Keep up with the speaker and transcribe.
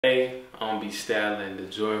Hey, I'm gonna be styling the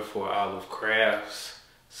Jordan 4 Olive Crafts.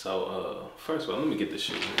 So first of all, let me get the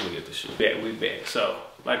shoe. We back. So,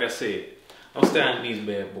 like I said, I'm styling these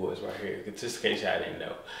bad boys right here, just in case y'all didn't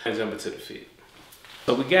know. I'm jumping to the fit.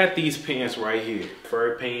 So we got these pants right here,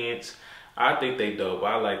 fur pants. I think they dope.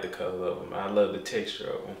 I like the color of them. I love the texture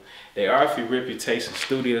of them. They are from Reputation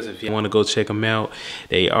Studios. If you want to go check them out,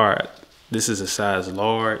 they are. This is a size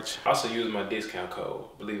large. I also use my discount code.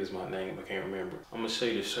 I believe it's my name. I can't remember. I'm gonna show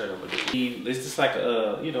you the shirt over there. It's just like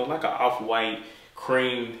a, you know, like an off-white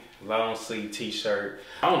cream long sleeve t-shirt.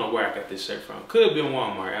 I don't know where I got this shirt from. Could have been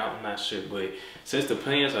Walmart. I'm not sure. But since the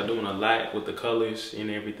pants are doing a lot with the colors and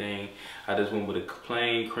everything, I just went with a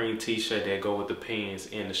plain cream t-shirt that go with the pants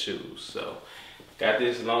and the shoes. So got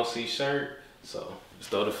this long sleeve shirt. So let's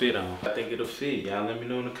throw the fit on. I think it'll fit. Y'all let me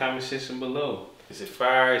know in the comment section below. Is it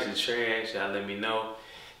fire? Is it trash? Y'all let me know.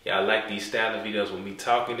 Y'all like these styling videos with me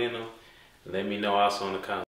talking in them? Let me know also in the comments.